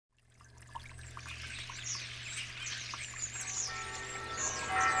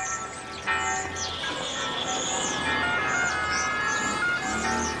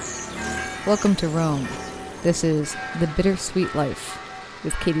Welcome to Rome. This is The Bittersweet Life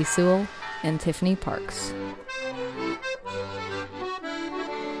with Katie Sewell and Tiffany Parks.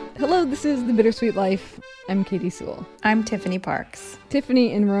 Hello, this is The Bittersweet Life. I'm Katie Sewell. I'm Tiffany Parks.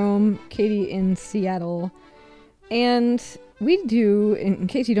 Tiffany in Rome, Katie in Seattle. And we do, in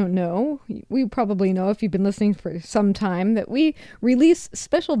case you don't know, we probably know if you've been listening for some time, that we release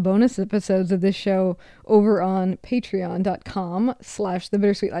special bonus episodes of this show over on patreon.com/The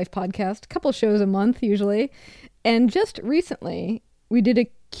Bittersweet Life Podcast. A couple shows a month, usually. And just recently, we did a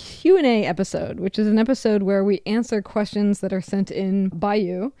Q&A episode, which is an episode where we answer questions that are sent in by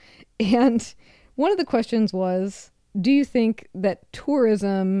you. And one of the questions was, do you think that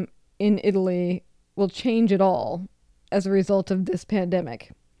tourism in Italy will change at all as a result of this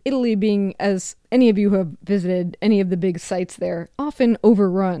pandemic? Italy being, as any of you who have visited any of the big sites there, often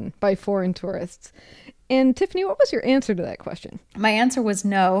overrun by foreign tourists. And Tiffany, what was your answer to that question? My answer was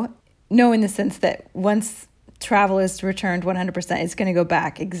no. No, in the sense that once travel is returned 100%, it's going to go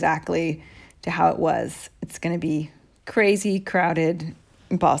back exactly to how it was. It's going to be crazy, crowded,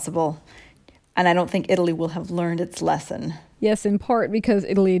 impossible. And I don't think Italy will have learned its lesson. Yes, in part because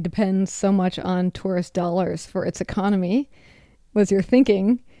Italy depends so much on tourist dollars for its economy, was your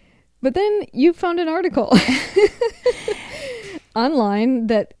thinking. But then you found an article online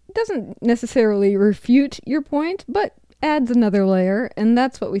that doesn't necessarily refute your point, but adds another layer, and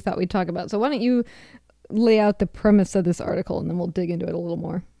that's what we thought we'd talk about. So why don't you lay out the premise of this article, and then we'll dig into it a little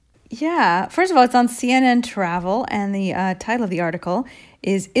more. Yeah. First of all, it's on CNN Travel, and the title of the article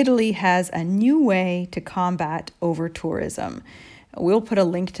is Italy has a new way to combat over-tourism. We'll put a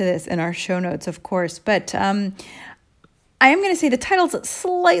link to this in our show notes, of course, but I am going to say the title's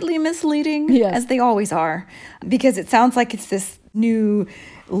slightly misleading, yes, as they always are, because it sounds like it's this new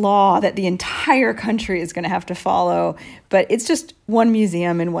law that the entire country is going to have to follow, but it's just one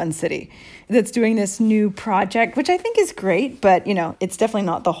museum in one city that's doing this new project, which I think is great, but it's definitely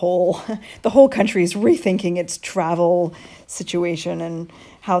not the whole country is rethinking its travel situation and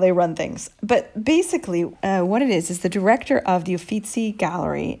how they run things. But basically what it is the director of the Uffizi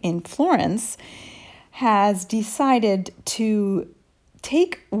Gallery in Florence has decided to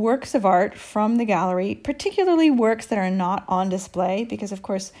take works of art from the gallery, particularly works that are not on display, because of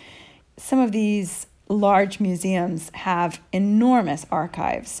course some of these large museums have enormous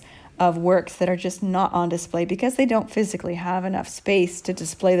archives of works that are just not on display because they don't physically have enough space to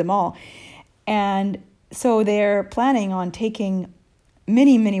display them all. And so they're planning on taking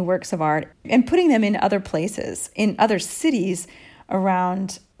many, many works of art and putting them in other places, in other cities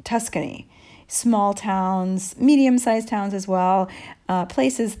around Tuscany. Small towns, medium-sized towns as well,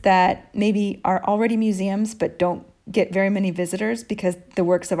 places that maybe are already museums but don't get very many visitors because the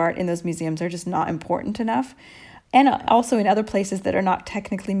works of art in those museums are just not important enough. And also in other places that are not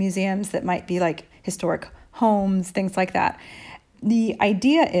technically museums, that might be like historic homes, things like that. The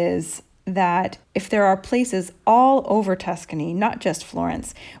idea is that if there are places all over Tuscany, not just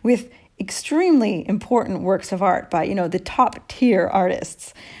Florence, with extremely important works of art by, the top tier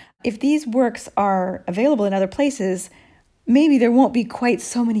artists, if these works are available in other places, maybe there won't be quite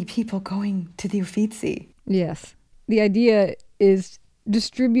so many people going to the Uffizi. Yes. The idea is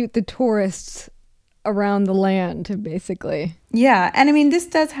distribute the tourists around the land, basically. Yeah. And this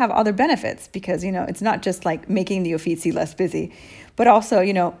does have other benefits because, it's not just like making the Uffizi less busy, but also,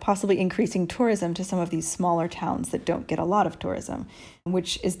 possibly increasing tourism to some of these smaller towns that don't get a lot of tourism,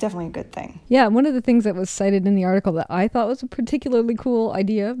 which is definitely a good thing. Yeah. One of the things that was cited in the article that I thought was a particularly cool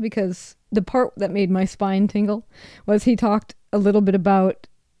idea, because the part that made my spine tingle, was he talked a little bit about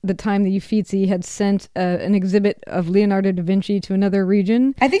the time the Uffizi had sent an exhibit of Leonardo da Vinci to another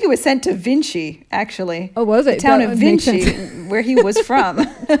region. I think it was sent to Vinci, actually. Oh, was it? The town of Vinci, where he was from.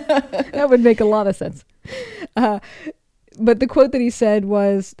 That would make a lot of sense. But the quote that he said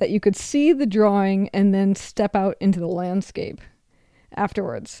was that you could see the drawing and then step out into the landscape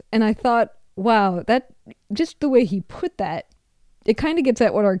afterwards. And I thought, wow, that just the way he put that, it kind of gets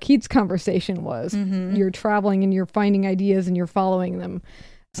at what our Keats conversation was. Mm-hmm. You're traveling and you're finding ideas and you're following them.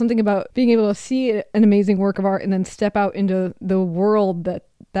 Something about being able to see an amazing work of art and then step out into the world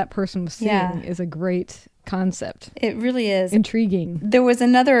that person was seeing is a great concept. It really is. Intriguing. There was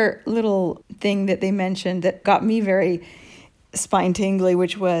another little thing that they mentioned that got me very spine tingly,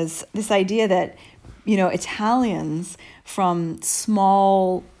 which was this idea that, Italians from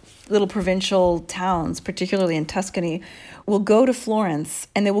small little provincial towns, particularly in Tuscany, will go to Florence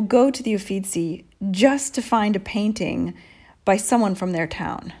and they will go to the Uffizi just to find a painting by someone from their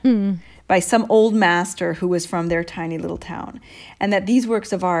town, by some old master who was from their tiny little town. And that these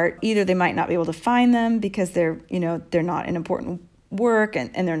works of art, either they might not be able to find them because they're not in important work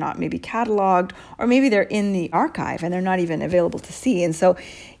and they're not maybe cataloged, or maybe they're in the archive and they're not even available to see. And so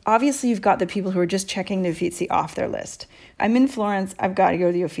obviously you've got the people who are just checking the Uffizi off their list. I'm in Florence, I've got to go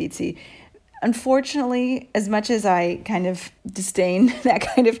to the Uffizi. Unfortunately, as much as I kind of disdain that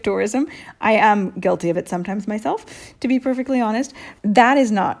kind of tourism, I am guilty of it sometimes myself, to be perfectly honest. That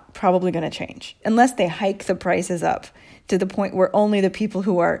is not probably going to change unless they hike the prices up to the point where only the people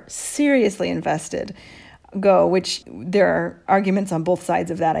who are seriously invested go, which there are arguments on both sides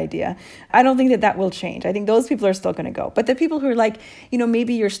of that idea. I don't think that will change. I think those people are still going to go. But the people who are like,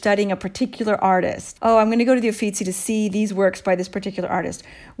 maybe you're studying a particular artist. Oh, I'm going to go to the Uffizi to see these works by this particular artist.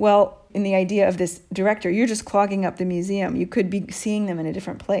 Well, in the idea of this director, you're just clogging up the museum. You could be seeing them in a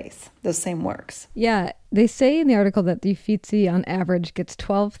different place, those same works. Yeah, they say in the article that the Uffizi on average gets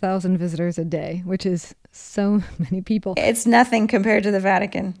 12,000 visitors a day, which is so many people. It's nothing compared to the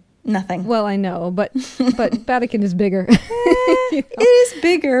Vatican. Nothing. Well, I know, but Vatican is bigger. It is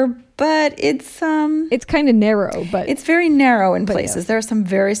bigger, but it's kind of narrow, but it's very narrow in places. Yes. There are some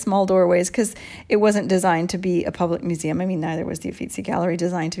very small doorways because it wasn't designed to be a public museum. I mean, neither was the Uffizi Gallery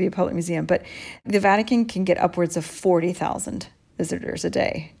designed to be a public museum, but the Vatican can get upwards of 40,000 visitors a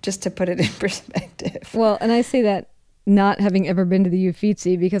day, just to put it in perspective. Well, and I say that not having ever been to the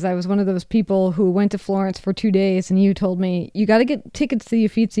Uffizi, because I was one of those people who went to Florence for 2 days and you told me, you got to get tickets to the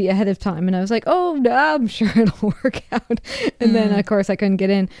Uffizi ahead of time. And I was like, oh, I'm sure it'll work out. And then, of course, I couldn't get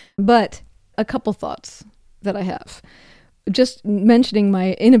in. But a couple thoughts that I have. Just mentioning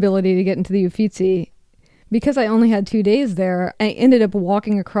my inability to get into the Uffizi, because I only had 2 days there, I ended up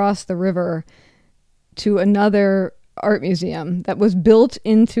walking across the river to another art museum that was built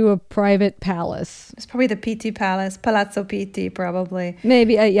into a private palace. It's probably the Pitti Palace, Palazzo Pitti, probably.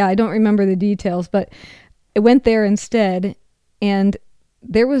 Maybe, I don't remember the details, but I went there instead, and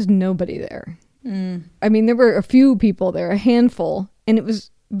there was nobody there. I mean, there were a few people there, a handful, and it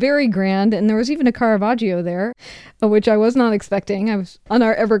was very grand, and there was even a Caravaggio there, which I was not expecting. I was on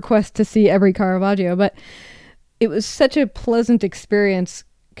our ever quest to see every Caravaggio, but it was such a pleasant experience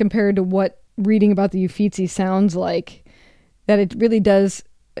compared to what reading about the Uffizi sounds like, that it really does,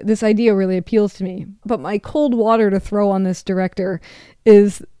 this idea really appeals to me. But my cold water to throw on this director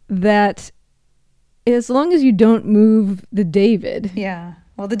is that as long as you don't move the David. Yeah.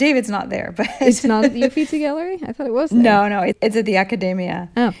 Well, the David's not there, but it's not at the Uffizi Gallery? I thought it was there. No, it's at the Accademia.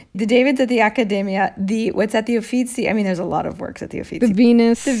 Oh. The David's at the Accademia. What's at the Uffizi? I mean, there's a lot of works at the Uffizi. The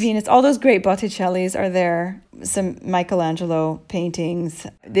Venus. All those great Botticellis are there. Some Michelangelo paintings.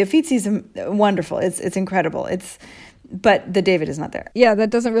 The Uffizi is wonderful. It's incredible. But the David is not there. Yeah, that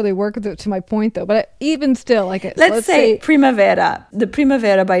doesn't really work to my point, though. But even still, let's say Primavera, the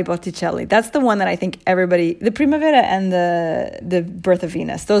Primavera by Botticelli. That's the one that I think everybody, the Primavera and the Birth of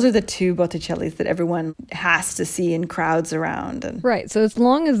Venus, those are the two Botticellis that everyone has to see in crowds around. Right. So as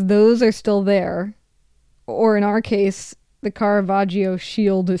long as those are still there, or in our case, the Caravaggio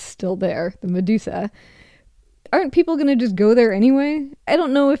shield is still there, the Medusa, aren't people going to just go there anyway? I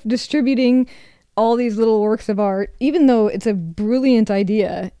don't know if distributing all these little works of art, even though it's a brilliant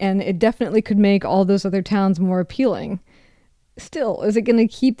idea and it definitely could make all those other towns more appealing, still, is it going to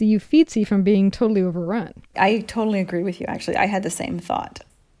keep the Uffizi from being totally overrun? I totally agree with you, actually. I had the same thought.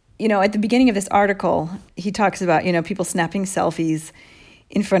 At the beginning of this article, he talks about, people snapping selfies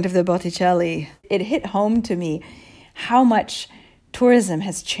in front of the Botticelli. It hit home to me how much tourism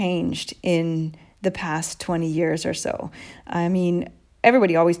has changed in the past 20 years or so. I mean,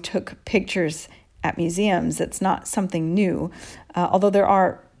 everybody always took pictures at museums. It's not something new, although there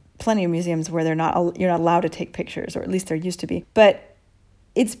are plenty of museums where you're not allowed to take pictures, or at least there used to be. But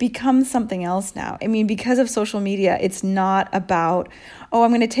it's become something else now. I mean, because of social media, it's not about, I'm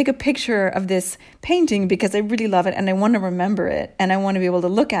going to take a picture of this painting because I really love it and I want to remember it and I want to be able to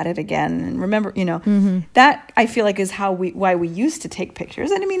look at it again and remember, that I feel like is why we used to take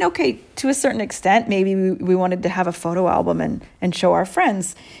pictures. And I mean, okay, to a certain extent, maybe we wanted to have a photo album and show our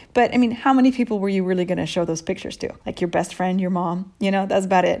friends. But I mean, how many people were you really going to show those pictures to? Like your best friend, your mom, that's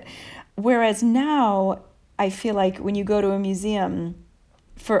about it. Whereas now, I feel like when you go to a museum,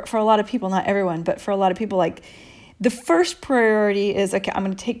 for a lot of people, not everyone, but for a lot of people, like the first priority is, okay, I'm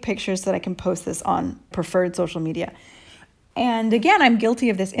going to take pictures so that I can post this on preferred social media. And again, I'm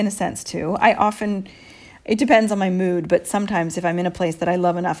guilty of this in a sense too. It depends on my mood, but sometimes if I'm in a place that I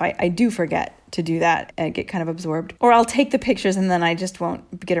love enough, I do forget to do that and get kind of absorbed. Or I'll take the pictures and then I just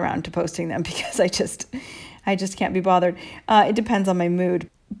won't get around to posting them because I just can't be bothered. It depends on my mood.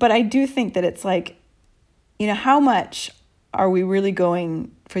 But I do think that it's like, how much are we really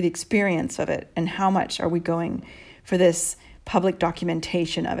going for the experience of it? And how much are we going for this public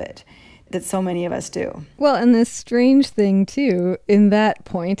documentation of it? that so many of us do. Well, and this strange thing, too, in that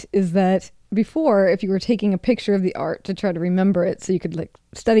point is that before, if you were taking a picture of the art to try to remember it so you could like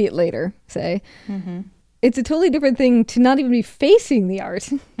study it later, say, it's a totally different thing to not even be facing the art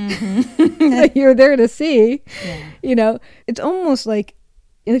that you're there to see. Yeah. You know, it's almost like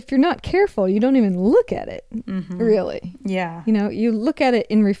if you're not careful, you don't even look at it, really. Yeah. You know, you look at it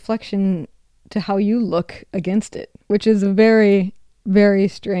in reflection to how you look against it, which is a very, very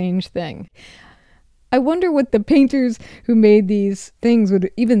strange thing. I wonder what the painters who made these things would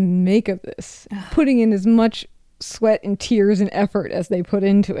even make of this, putting in as much sweat and tears and effort as they put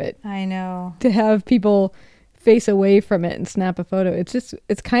into it. I know. To have people face away from it and snap a photo.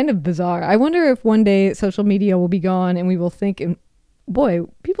 It's kind of bizarre. I wonder if one day social media will be gone and we will think, boy,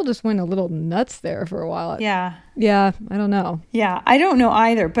 people just went a little nuts there for a while. Yeah. Yeah, I don't know. Yeah, I don't know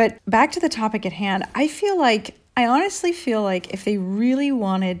either. But back to the topic at hand, I honestly feel like if they really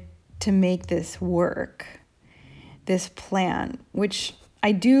wanted to make this work, this plan, which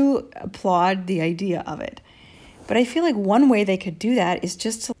I do applaud the idea of it, but I feel like one way they could do that is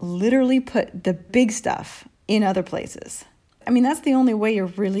just to literally put the big stuff in other places. I mean, that's the only way you're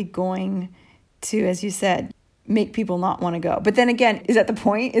really going to, as you said, make people not want to go. But then again, is that the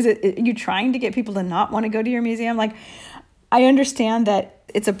point? Are you trying to get people to not want to go to your museum? Like, I understand that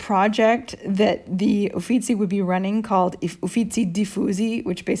it's a project that the Uffizi would be running called Uffizi Diffusi,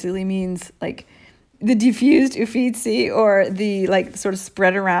 which basically means like the diffused Uffizi, or the like sort of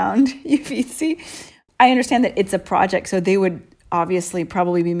spread around Uffizi. I understand that it's a project, so they would obviously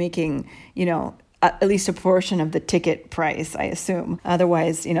probably be making, you know, at least a portion of the ticket price, I assume.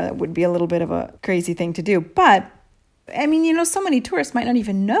 Otherwise, you know, it would be a little bit of a crazy thing to do. But, I mean, you know, so many tourists might not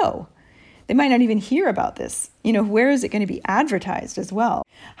even know. They might not even hear about this. You know, where is it going to be advertised as well?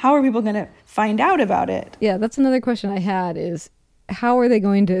 How are people going to find out about it? Yeah, that's another question I had is, how are they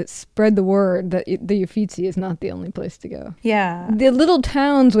going to spread the word that the Uffizi is not the only place to go? Yeah. The little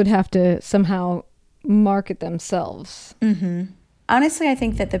towns would have to somehow market themselves. Honestly, I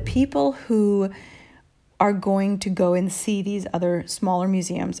think that the people who are going to go and see these other smaller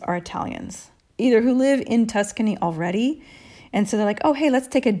museums are Italians, either who live in Tuscany already, and so they're like, oh, hey, let's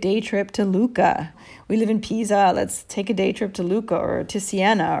take a day trip to Lucca. We live in Pisa. Let's take a day trip to Lucca or to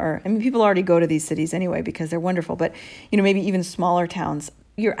Siena. Or, I mean, people already go to these cities anyway because they're wonderful. But, you know, maybe even smaller towns.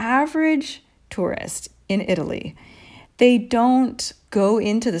 Your average tourist in Italy, they don't go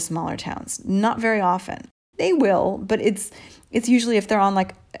into the smaller towns. Not very often. They will, but it's usually if they're on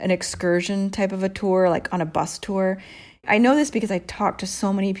like an excursion type of a tour, like on a bus tour. I know this because I talk to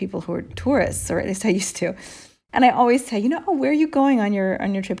so many people who are tourists, or at least I used to. And I always say, you know, oh, where are you going on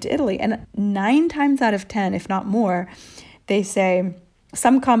your trip to Italy? And 9 times out of 10, if not more, they say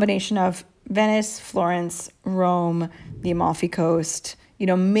some combination of Venice, Florence, Rome, the Amalfi Coast. You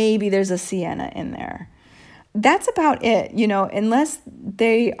know, maybe there's a Siena in there. That's about it, you know, unless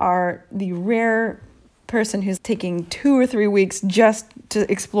they are the rare person who's taking 2 or 3 weeks just to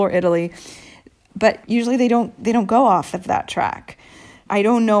explore Italy. But usually they don't go off of that track. I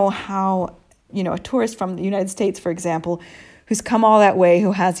don't know how, you know, a tourist from the United States, for example, who's come all that way,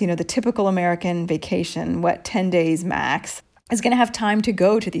 who has, you know, the typical American vacation, 10 days max, is going to have time to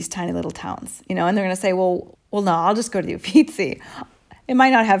go to these tiny little towns, you know, and they're going to say, well, no, I'll just go to the Uffizi. It might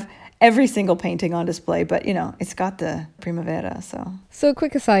not have every single painting on display, but, you know, it's got the Primavera, so. So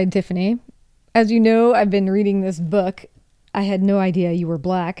quick aside, Tiffany, as you know, I've been reading this book, I Had No Idea You Were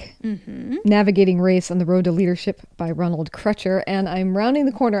Black, Navigating Race on the Road to Leadership by Ronald Crutcher, and I'm rounding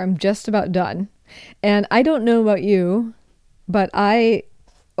the corner. I'm just about done. And I don't know about you, but I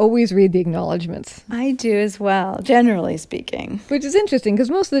always read the acknowledgments. I do as well, generally speaking. Which is interesting, because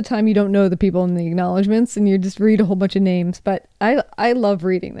most of the time you don't know the people in the acknowledgments, and you just read a whole bunch of names, but I love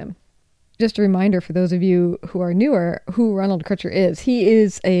reading them. Just a reminder for those of you who are newer, who Ronald Crutcher is. He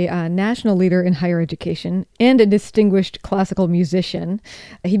is a national leader in higher education and a distinguished classical musician.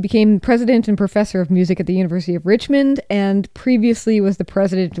 He became president and professor of music at the University of Richmond and previously was the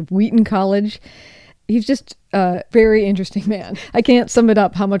president of Wheaton College. He's just a very interesting man. I can't sum it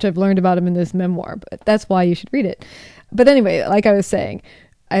up how much I've learned about him in this memoir, but that's why you should read it. But anyway, like I was saying,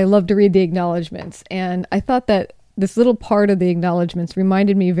 I love to read the acknowledgments, and I thought that this little part of the acknowledgments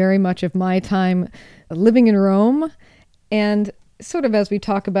reminded me very much of my time living in Rome, and sort of as we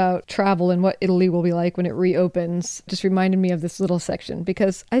talk about travel and what Italy will be like when it reopens, just reminded me of this little section,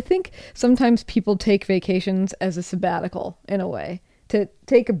 because I think sometimes people take vacations as a sabbatical in a way, to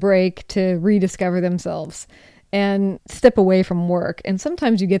take a break, to rediscover themselves and step away from work. And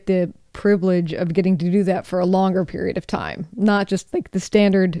sometimes you get the privilege of getting to do that for a longer period of time, not just like the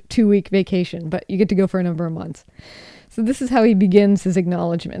standard 2-week vacation, but you get to go for a number of months. So this is how he begins his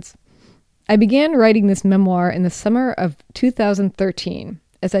acknowledgments. I began writing this memoir in the summer of 2013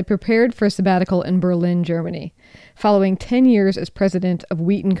 as I prepared for a sabbatical in Berlin, Germany, following 10 years as president of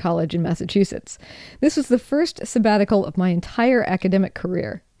Wheaton College in Massachusetts. This was the first sabbatical of my entire academic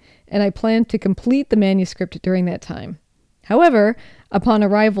career, and I planned to complete the manuscript during that time. However, upon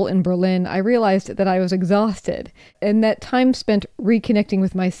arrival in Berlin, I realized that I was exhausted, and that time spent reconnecting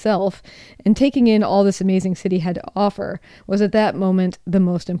with myself and taking in all this amazing city had to offer was at that moment the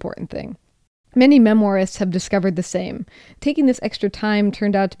most important thing. Many memoirists have discovered the same. Taking this extra time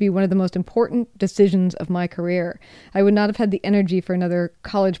turned out to be one of the most important decisions of my career. I would not have had the energy for another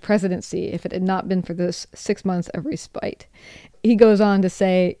college presidency if it had not been for this 6 months of respite. He goes on to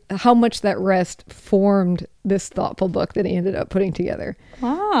say how much that rest formed this thoughtful book that he ended up putting together.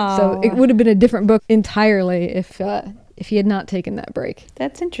 Wow. So it would have been a different book entirely if he had not taken that break.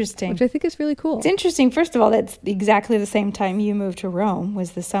 That's interesting. Which I think is really cool. It's interesting. First of all, that's exactly the same time you moved to Rome,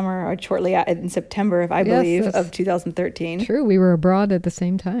 was the summer or shortly in September, I believe, of 2013. True. We were abroad at the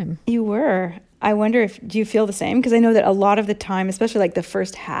same time. You were. I wonder do you feel the same? Because I know that a lot of the time, especially like the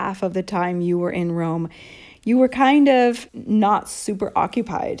first half of the time you were in Rome, you were kind of not super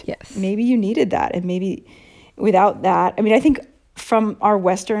occupied. Yes. Maybe you needed that. And maybe without that, I mean, I think from our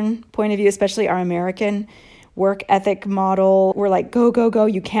Western point of view, especially our American work ethic model, we're like, go, go, go.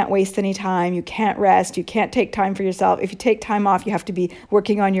 You can't waste any time. You can't rest. You can't take time for yourself. If you take time off, you have to be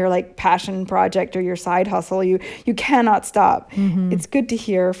working on your like passion project or your side hustle. You cannot stop. Mm-hmm. It's good to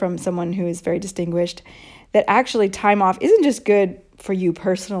hear from someone who is very distinguished that actually time off isn't just good for you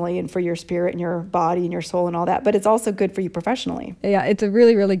personally and for your spirit and your body and your soul and all that, but it's also good for you professionally. Yeah, it's a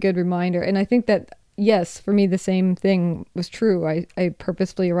really, really good reminder. And I think that, yes, for me, the same thing was true. I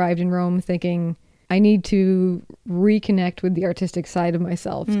purposefully arrived in Rome thinking I need to reconnect with the artistic side of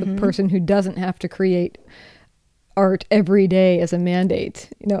myself, mm-hmm. the person who doesn't have to create art every day as a mandate,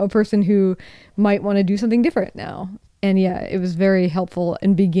 a person who might want to do something different now. And yeah, it was very helpful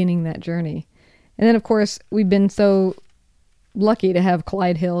in beginning that journey. And then, of course, we've been so lucky to have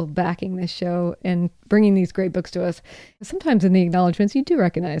Clyde Hill backing this show and bringing these great books to us. Sometimes in the acknowledgments, you do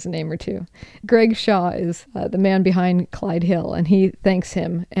recognize a name or two. Greg Shaw is the man behind Clyde Hill, and he thanks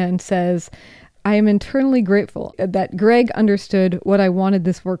him and says, I am internally grateful that Greg understood what I wanted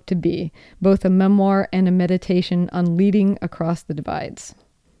this work to be, both a memoir and a meditation on leading across the divides.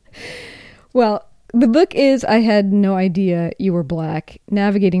 Well, the book is I Had No Idea You Were Black,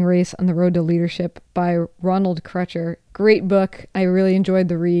 Navigating Race on the Road to Leadership by Ronald Crutcher. Great book. I really enjoyed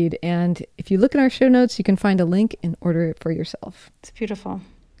the read. And if you look in our show notes, you can find a link and order it for yourself. It's beautiful.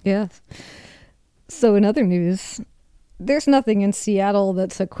 Yes. So in other news, there's nothing in Seattle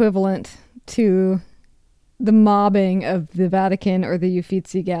that's equivalent to the mobbing of the Vatican or the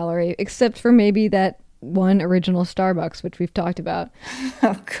Uffizi Gallery, except for maybe that one original Starbucks, which we've talked about.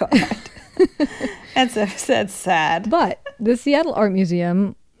 Oh, God. That's sad. But the Seattle Art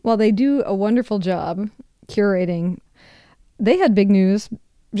Museum, while they do a wonderful job curating, they had big news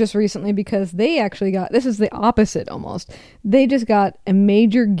just recently because they actually got, this is the opposite almost, they just got a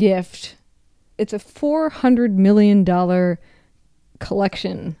major gift. It's a $400 million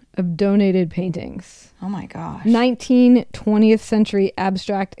collection of donated paintings. Oh my gosh. 20th century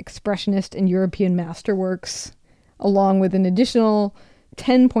abstract, expressionist, and European masterworks, along with an additional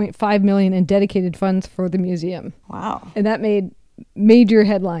 $10.5 million in dedicated funds for the museum. Wow. And that made major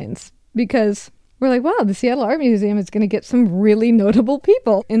headlines because we're like, wow, the Seattle Art Museum is going to get some really notable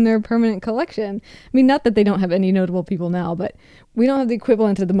people in their permanent collection. I mean, not that they don't have any notable people now, but we don't have the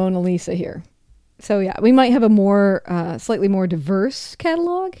equivalent of the Mona Lisa here. So yeah, we might have a more, slightly more diverse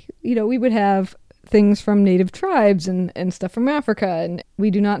catalog. We would have things from native tribes and stuff from Africa, and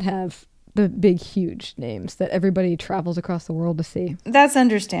we do not have the big, huge names that everybody travels across the world to see. That's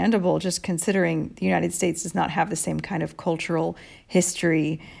understandable, just considering the United States does not have the same kind of cultural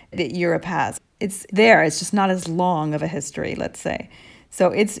history that Europe has. It's there, it's just not as long of a history, let's say. So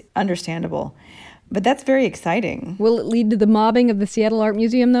it's understandable. But that's very exciting. Will it lead to the mobbing of the Seattle Art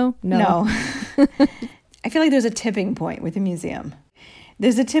Museum, though? No. I feel like there's a tipping point with the museum.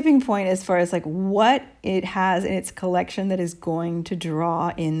 There's a tipping point as far as like what it has in its collection that is going to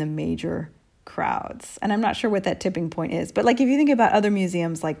draw in the major crowds. And I'm not sure what that tipping point is. But like if you think about other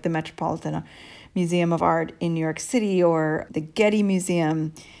museums like the Metropolitan Museum of Art in New York City or the Getty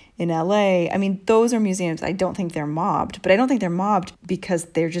Museum in LA, I mean, those are museums. I don't think they're mobbed, but I don't think they're mobbed because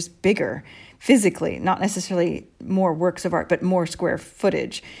they're just bigger physically, not necessarily more works of art, but more square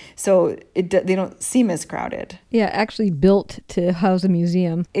footage. So they don't seem as crowded. Yeah, actually built to house a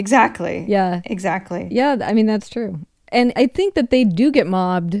museum. Exactly. Yeah. Exactly. Yeah, I mean, that's true. And I think that they do get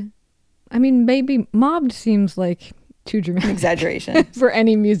mobbed. I mean, maybe mobbed seems like too dramatic. Exaggeration. For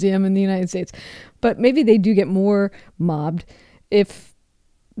any museum in the United States. But maybe they do get more mobbed if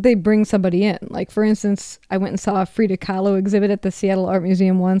they bring somebody in. Like, for instance, I went and saw a Frida Kahlo exhibit at the Seattle Art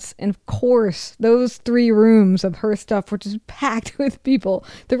Museum once. And of course, those 3 rooms of her stuff were just packed with people.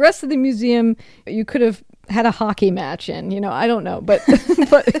 The rest of the museum, you could have had a hockey match in, I don't know. But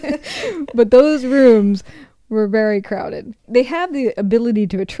but those rooms were very crowded. They have the ability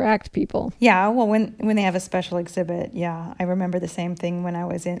to attract people. Yeah, well, when they have a special exhibit, yeah. I remember the same thing when I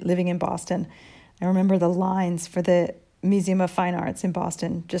was living in Boston. I remember the lines for the Museum of Fine Arts in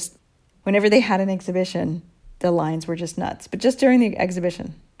Boston. Just whenever they had an exhibition, the lines were just nuts. But just during the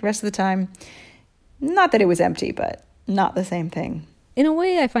exhibition. The rest of the time, not that it was empty, but not the same thing. In a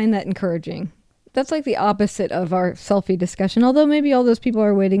way, I find that encouraging. That's like the opposite of our selfie discussion, although maybe all those people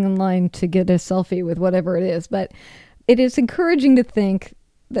are waiting in line to get a selfie with whatever it is. But it is encouraging to think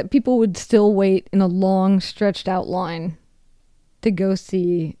that people would still wait in a long, stretched out line to go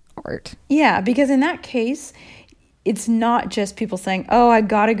see art. Yeah, because in that case, it's not just people saying, oh, I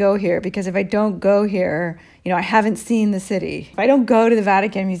got to go here because if I don't go here, I haven't seen the city. If I don't go to the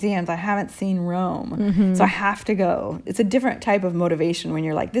Vatican museums, I haven't seen Rome. Mm-hmm. So I have to go. It's a different type of motivation when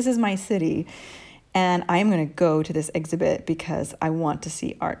you're like, this is my city and I'm going to go to this exhibit because I want to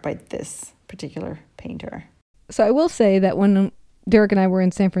see art by this particular painter. So I will say that when Derek and I were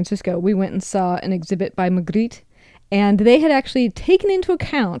in San Francisco, we went and saw an exhibit by Magritte, and they had actually taken into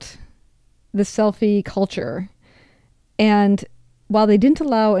account the selfie culture. And while they didn't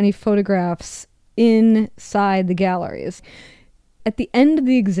allow any photographs inside the galleries, at the end of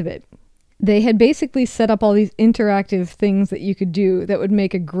the exhibit, they had basically set up all these interactive things that you could do that would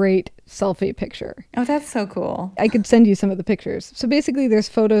make a great selfie picture. Oh, that's so cool. I could send you some of the pictures. So basically there's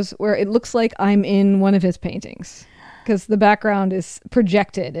photos where it looks like I'm in one of his paintings because the background is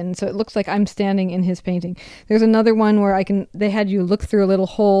projected, and so it looks like I'm standing in his painting. There's another one where they had you look through little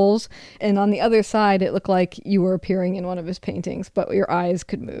holes, and on the other side it looked like you were appearing in one of his paintings, but your eyes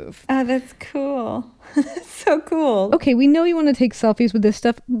could move. Oh, that's cool. That's so cool. Okay, we know you want to take selfies with this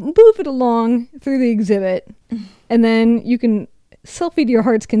stuff. Move it along through the exhibit, and then you can selfie to your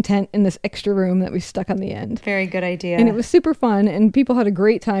heart's content in this extra room that we stuck on the end. Very good idea. And it was super fun, and people had a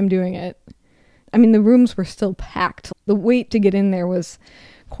great time doing it. I mean, the rooms were still packed. The wait to get in there was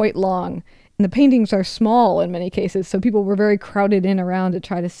quite long. And the paintings are small in many cases, so people were very crowded in around to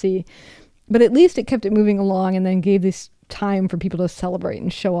try to see. But at least it kept it moving along and then gave this time for people to celebrate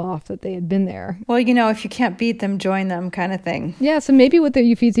and show off that they had been there. Well, if you can't beat them, join them kind of thing. Yeah, so maybe what the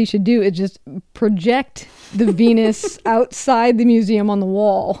Uffizi should do is just project the Venus outside the museum on the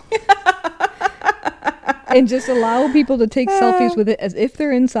wall. And just allow people to take selfies with it as if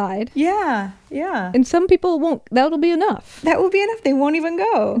they're inside. Yeah, yeah. And some people won't. That'll be enough. That will be enough. They won't even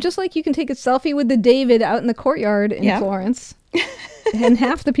go. Just like you can take a selfie with the David out in the courtyard in Florence. And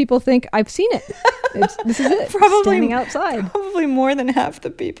half the people think, I've seen it. This is it. Probably standing outside. Probably more than half the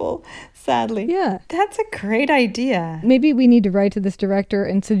people, sadly. Yeah. That's a great idea. Maybe we need to write to this director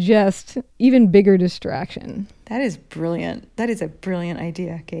and suggest even bigger distraction. That is brilliant. That is a brilliant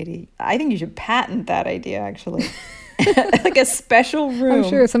idea, Katie. I think you should patent that idea, actually. Like a special room. I'm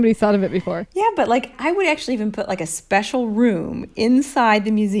sure somebody thought of it before. Yeah, but I would actually even put a special room inside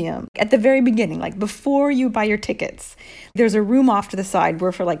the museum at the very beginning, before you buy your tickets. There's a room off to the side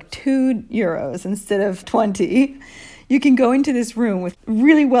where for €2 instead of 20, you can go into this room with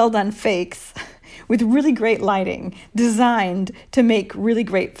really well done fakes with really great lighting designed to make really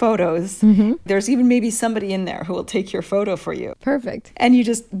great photos. Mm-hmm. There's even maybe somebody in there who will take your photo for you. Perfect. And you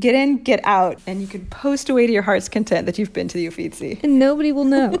just get in, get out, and you can post away to your heart's content that you've been to the Uffizi. And nobody will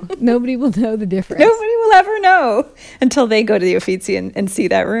know. Nobody will know the difference. Nobody will ever know until they go to the Uffizi and see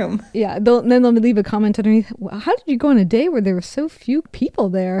that room. Yeah, then they'll leave a comment underneath. How did you go on a day where there were so few people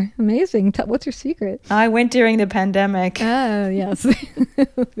there? Amazing. What's your secret? I went during the pandemic. Ah, yes.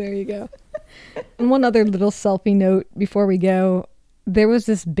 There you go. And one other little selfie note before we go. There was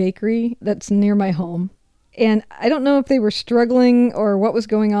this bakery that's near my home. And I don't know if they were struggling or what was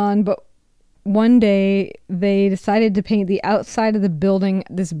going on, but one day they decided to paint the outside of the building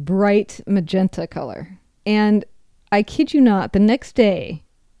this bright magenta color. And I kid you not, the next day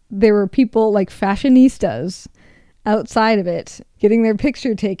there were people fashionistas outside of it getting their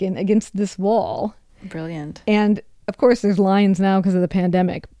picture taken against this wall. Brilliant. And of course there's lines now because of the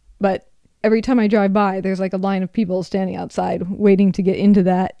pandemic, but every time I drive by, there's a line of people standing outside waiting to get into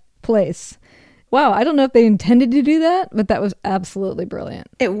that place. Wow, I don't know if they intended to do that, but that was absolutely brilliant.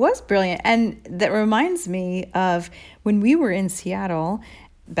 It was brilliant. And that reminds me of when we were in Seattle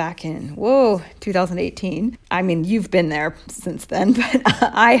back in, 2018. I mean, you've been there since then, but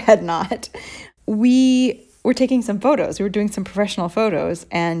I had not. We were taking some photos. We were doing some professional photos.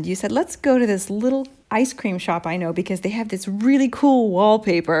 And you said, let's go to this little ice cream shop I know because they have this really cool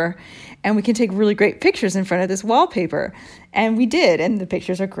wallpaper and we can take really great pictures in front of this wallpaper. And we did. And the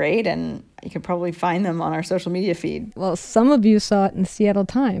pictures are great. And you can probably find them on our social media feed. Well, some of you saw it in the Seattle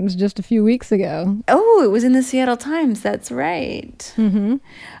Times just a few weeks ago. Oh, it was in the Seattle Times. That's right. Mm-hmm.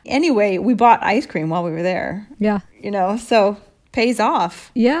 Anyway, we bought ice cream while we were there. Yeah. So pays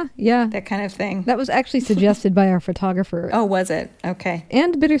off. Yeah. That kind of thing. That was actually suggested by our photographer. Oh, was it? Okay.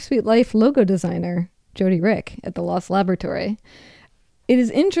 And Bittersweet Life logo designer, Jody Rick, at the Lost Laboratory. It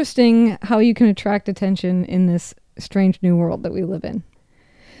is interesting how you can attract attention in this strange new world that we live in.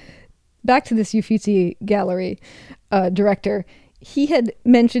 Back to this Uffizi Gallery director, he had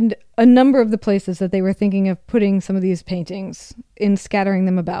mentioned a number of the places that they were thinking of putting some of these paintings in, scattering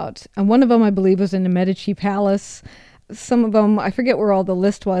them about. And one of them, I believe, was in the Medici Palace. Some of them, I forget where all the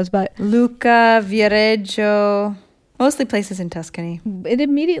list was, but Lucca, Viareggio, mostly places in Tuscany. It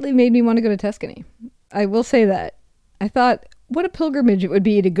immediately made me want to go to Tuscany. I will say that. I thought, what a pilgrimage it would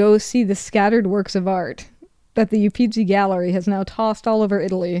be to go see the scattered works of art that the Uffizi Gallery has now tossed all over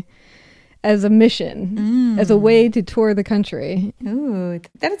Italy as a mission, as a way to tour the country. Ooh,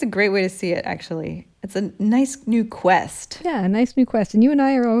 that is a great way to see it, actually. It's a nice new quest. Yeah, a nice new quest. And you and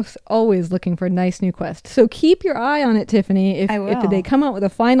I are always looking for a nice new quest. So keep your eye on it, Tiffany. If they come out with a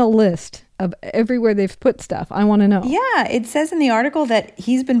final list of everywhere they've put stuff, I want to know. Yeah, it says in the article that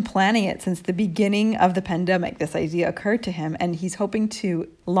he's been planning it since the beginning of the pandemic. This idea occurred to him, and he's hoping to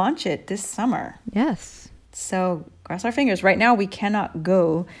launch it this summer. Yes. So cross our fingers. Right now, we cannot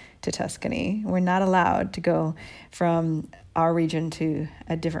go to Tuscany. We're not allowed to go from our region to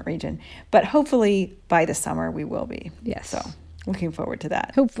a different region. But hopefully by the summer we will be. Yes. So looking forward to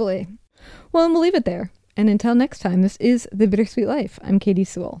that. Hopefully. Well, and we'll leave it there. And until next time, this is The Bittersweet Life. I'm Katie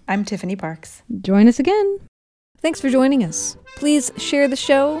Sewell. I'm Tiffany Parks. Join us again. Thanks for joining us. Please share the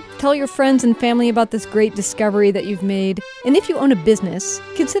show. Tell your friends and family about this great discovery that you've made. And if you own a business,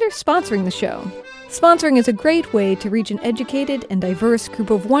 consider sponsoring the show. Sponsoring is a great way to reach an educated and diverse group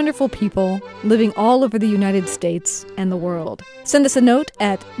of wonderful people living all over the United States and the world. Send us a note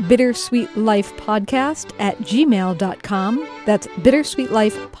at bittersweetlifepodcast@gmail.com. That's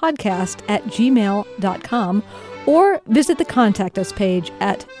bittersweetlifepodcast@gmail.com. Or visit the Contact Us page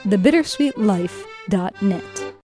at thebittersweetlife.net.